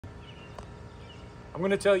I'm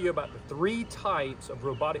going to tell you about the 3 types of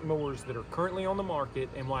robotic mowers that are currently on the market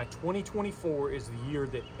and why 2024 is the year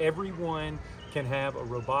that everyone can have a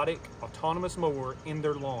robotic autonomous mower in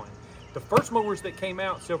their lawn. The first mowers that came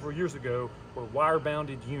out several years ago were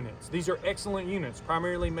wire-bounded units. These are excellent units,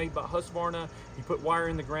 primarily made by Husqvarna. You put wire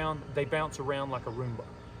in the ground, they bounce around like a Roomba.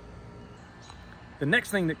 The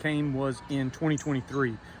next thing that came was in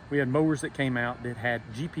 2023. We had mowers that came out that had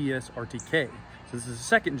GPS RTK. So this is the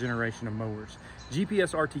second generation of mowers.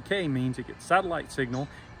 GPS RTK means it gets satellite signal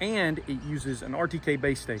and it uses an RTK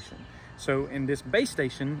base station. So in this base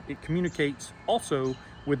station, it communicates also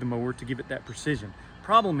with the mower to give it that precision.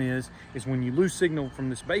 Problem is when you lose signal from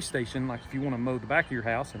this base station, like if you want to mow the back of your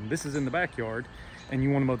house, and this is in the backyard, and you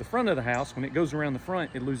want to mow the front of the house, when it goes around the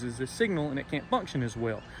front, it loses this signal and it can't function as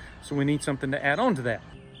well. So we need something to add on to that.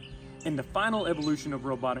 In the final evolution of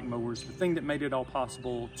robotic mowers, the thing that made it all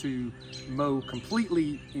possible to mow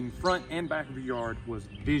completely in front and back of your yard was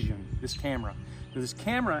vision, this camera. Now, this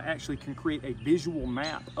camera actually can create a visual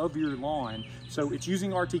map of your lawn. So it's using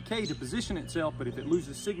RTK to position itself, but if it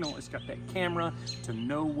loses signal, it's got that camera to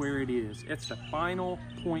know where it is. It's the final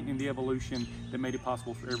point in the evolution that made it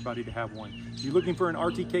possible for everybody to have one. If you're looking for an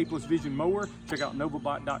RTK plus vision mower, check out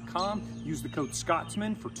novabot.com. Use the code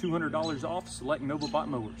Scotsman for $200 off select NovaBot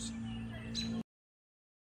mowers.